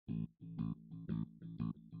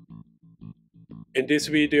In this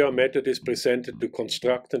video, a method is presented to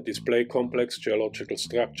construct and display complex geological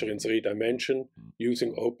structure in 3 dimensions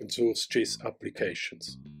using open source GIS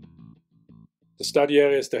applications. The study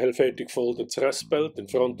area is the Helvetic Fold Thrust belt in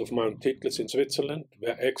front of Mount Titlis in Switzerland,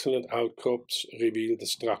 where excellent outcrops reveal the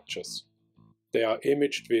structures. They are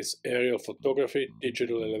imaged with aerial photography,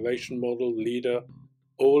 digital elevation model, LiDAR,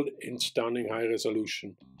 all in stunning high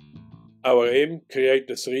resolution. Our aim: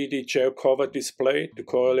 create a 3D geocover display to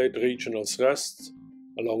correlate regional thrusts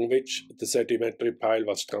along which the sedimentary pile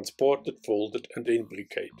was transported, folded and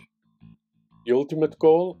imbricated. The ultimate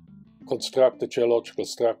goal: construct a geological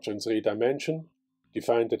structure in 3 dimensions,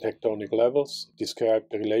 define the tectonic levels, describe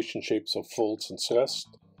the relationships of folds and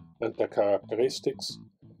thrust and their characteristics,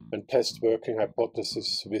 and test working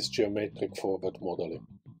hypotheses with geometric forward modeling.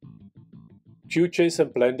 QGIS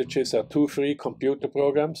and BlenderGIS are 2 free computer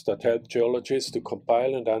programs that help geologists to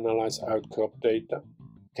compile and analyze outcrop data,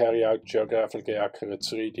 carry out geographically accurate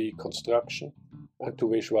 3D construction, and to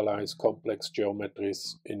visualize complex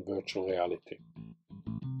geometries in virtual reality.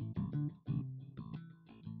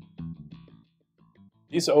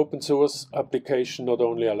 These open source applications not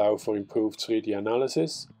only allow for improved 3D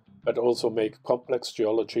analysis, but also make complex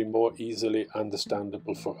geology more easily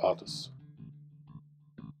understandable for others.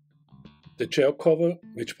 The geocover,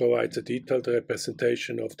 which provides a detailed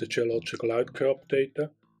representation of the geological outcrop data,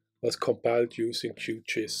 was compiled using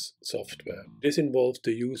QGIS software. This involved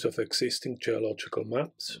the use of existing geological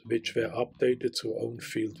maps, which were updated through own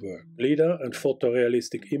fieldwork. LiDAR and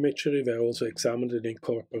photorealistic imagery were also examined and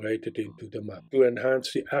incorporated into the map. To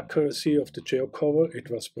enhance the accuracy of the geocover,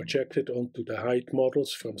 it was projected onto the height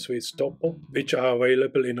models from swisstopo, which are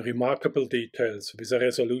available in remarkable details with a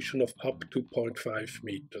resolution of up to 0.5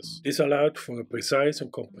 meters. This allowed for a precise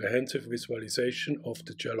and comprehensive visualization of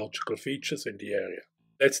the geological features in the area.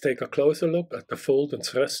 Let's take a closer look at the fold and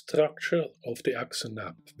thrust structure of the Axen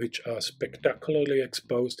Napp, which are spectacularly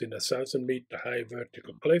exposed in a 1,000-meter high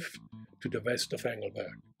vertical cliff to the west of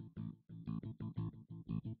Engelberg.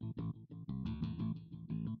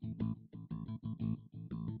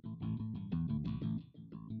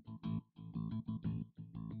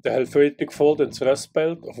 The Helvetic Fold Thrust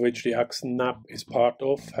belt, of which the Axen Napp is part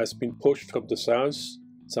of, has been pushed from the south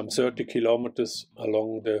some 30 kilometers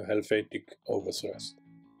along the Helvetic overthrust.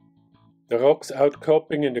 The rocks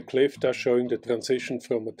outcropping in the cliff are showing the transition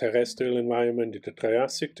from a terrestrial environment in the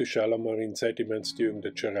Triassic to shallow marine sediments during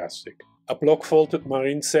the Jurassic. A block-folded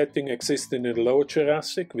marine setting existed in the lower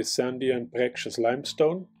Jurassic with sandy and breccious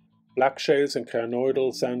limestone. Black shales and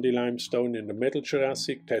crinoidal sandy limestone in the middle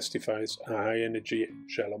Jurassic testifies a high-energy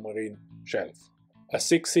shallow marine shelf. A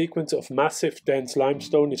 6 sequence of massive dense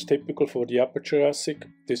limestone is typical for the upper Jurassic.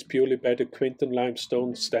 This purely bedded Quinton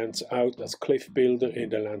limestone stands out as cliff builder in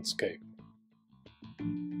the landscape.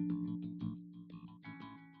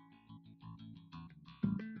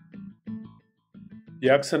 The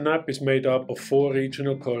Axen Napp is made up of 4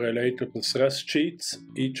 regional correlatable thrust sheets,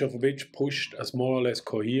 each of which pushed as more or less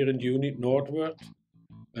coherent unit northward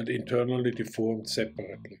and internally deformed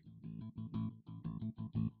separately.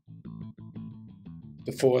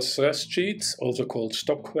 The 4 thrust sheets, also called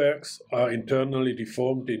stockwerks, are internally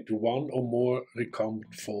deformed into 1 or more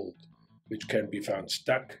recumbent folds, which can be found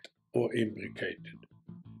stacked or imbricated.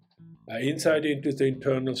 An insight into the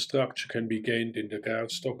internal structure can be gained in the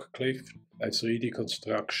Grausstock cliff by 3D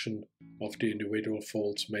construction of the individual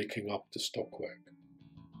folds making up the stockwork.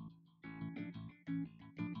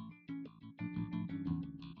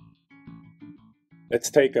 Let's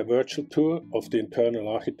take a virtual tour of the internal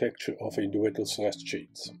architecture of individual thrust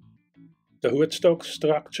sheets. The rootstock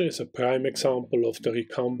structure is a prime example of the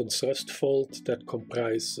recumbent thrust fold that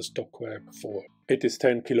comprise the stockwork 4. It is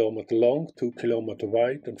 10 km long, 2 km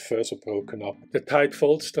wide and further broken up. The tight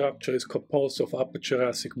fold structure is composed of upper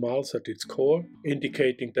Jurassic marls at its core,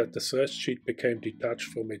 indicating that the thrust sheet became detached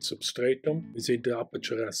from its substratum within the upper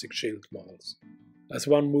Jurassic shield marls. As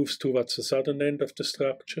one moves towards the southern end of the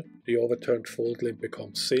structure, the overturned fold limb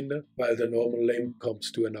becomes thinner, while the normal limb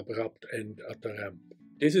comes to an abrupt end at the ramp.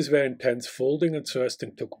 This is where intense folding and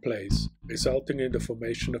thrusting took place, resulting in the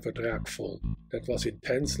formation of a drag fold that was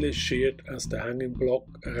intensely sheared as the hanging block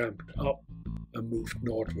ramped up and moved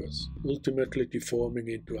northwards, ultimately deforming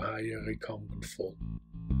into a higher recumbent fold.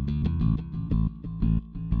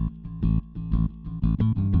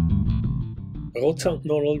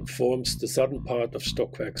 Rotsandknoll forms the southern part of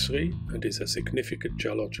stockwerk 3 and is a significant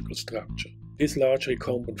geological structure. This large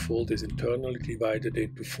recumbent fold is internally divided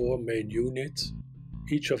into 4 main units,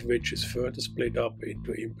 each of which is further split up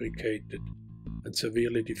into imbricated and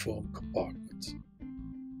severely deformed compartments.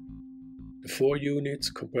 The 4 units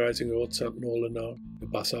comprising Rotsandt-Nolan are the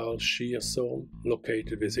basal shear zone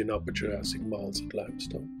located within Upper Jurassic marls and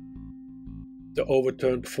limestone, the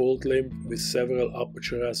overturned fold limb with several Upper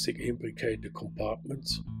Jurassic imbricated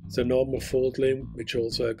compartments, the normal fold limb which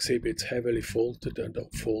also exhibits heavily faulted and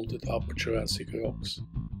folded Upper Jurassic rocks,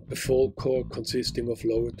 the fold core consisting of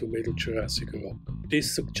Lower to Middle Jurassic rock.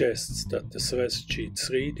 This suggests that the thrust sheet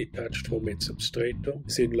 3 detached from its substratum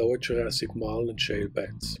is in Lower Jurassic marl and shale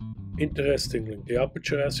beds. Interestingly, the Upper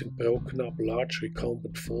Jurassic broken up large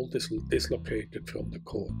recumbent fold is dislocated from the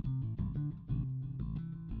core.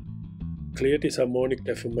 Clear disharmonic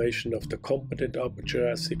deformation of the competent Upper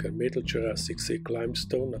Jurassic and Middle Jurassic thick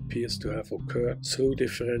limestone appears to have occurred through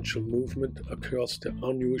differential movement across the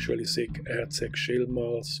unusually thick Erzeg shale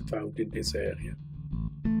marls found in this area.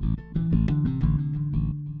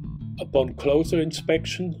 Upon closer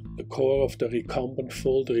inspection, the core of the recumbent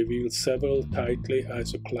fold reveals several tightly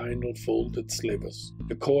isoclinal folded slivers.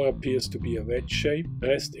 The core appears to be a wedge shape,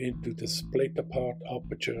 pressed into the split-apart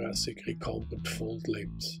Upper Jurassic recumbent fold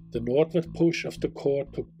limbs. The northward push of the core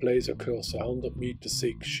took place across a 100-meter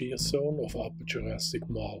thick shear zone of Upper Jurassic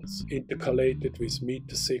marls, intercalated with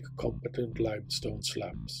meter-thick competent limestone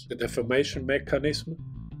slabs. The deformation mechanism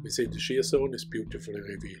within the shear zone is beautifully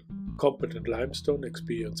revealed. Competent limestone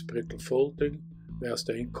experienced brittle folding, whereas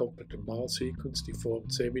the incompetent marl sequence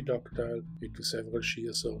deformed semi-ductile into several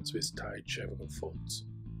shear zones with tight chevron folds.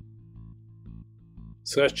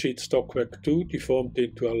 Thrust sheet stockwerk 2 deformed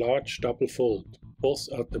into a large double fold, both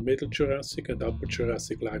at the Middle Jurassic and Upper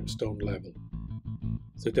Jurassic limestone level.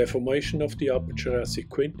 The deformation of the Upper Jurassic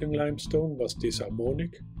quinting limestone was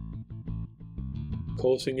disharmonic,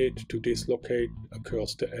 causing it to dislocate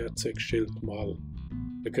across the Erzeg schilt marl.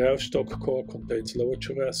 The Grausstock core contains Lower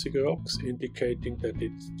Jurassic rocks, indicating that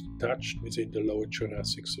it is detached within the Lower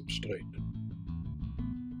Jurassic substrate.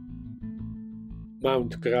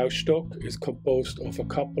 Mount Grausstock is composed of a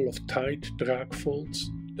couple of tight drag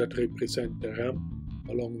folds that represent the ramp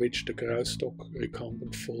along which the Grausstock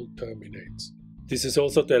recumbent fold terminates. This is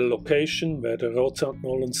also the location where the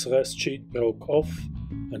Rotsandt-Nolan thrust sheet broke off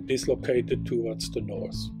and dislocated towards the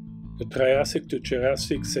north. The Triassic to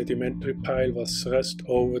Jurassic sedimentary pile was thrust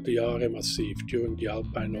over the Aare Massif during the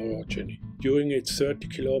Alpine orogeny. During its 30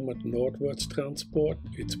 km northwards transport,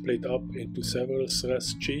 it split up into several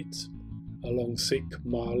thrust sheets along thick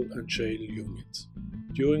marl and shale units.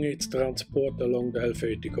 During its transport along the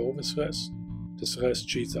Helvetic overthrust, the thrust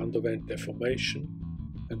sheets underwent deformation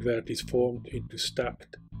and were disformed into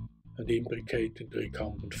stacked and imbricated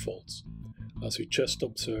recumbent folds, as we just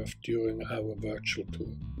observed during our virtual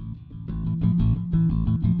tour.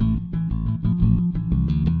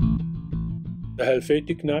 The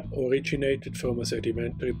Helvetic nappe originated from a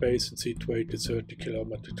sedimentary basin situated 30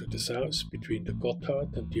 km to the south between the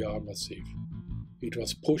Gotthard and the Aare Massif. It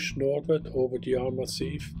was pushed northward over the Aare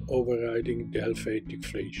Massif, overriding the Helvetic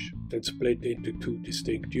Flysch, then split into 2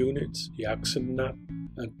 distinct units, the Axen nappe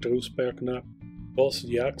and Drusberg nappe. Both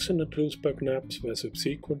the Axen and Drusberg nappes were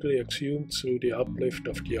subsequently exhumed through the uplift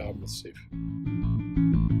of the Aare Massif.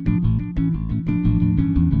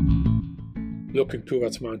 Looking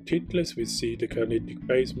towards Mount Titlis, we see the granitic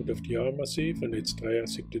basement of the Aare Massif and its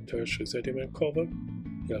Triassic to Tertiary sediment cover,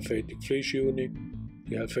 the Helvetic Flysch unit,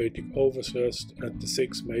 the Helvetic overthrust, and the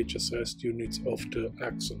 6 major thrust units of the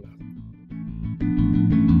Axen nappe.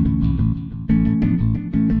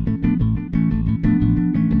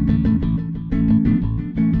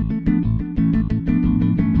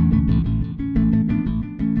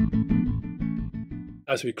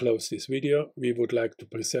 As we close this video, we would like to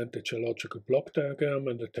present a geological block diagram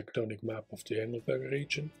and a tectonic map of the Engelberg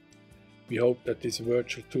region. We hope that this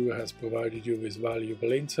virtual tour has provided you with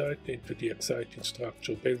valuable insight into the exciting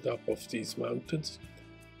structural build-up of these mountains.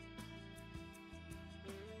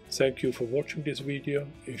 Thank you for watching this video.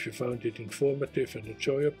 If you found it informative and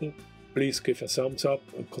enjoyable, please give a thumbs up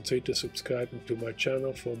and consider subscribing to my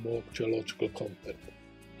channel for more geological content.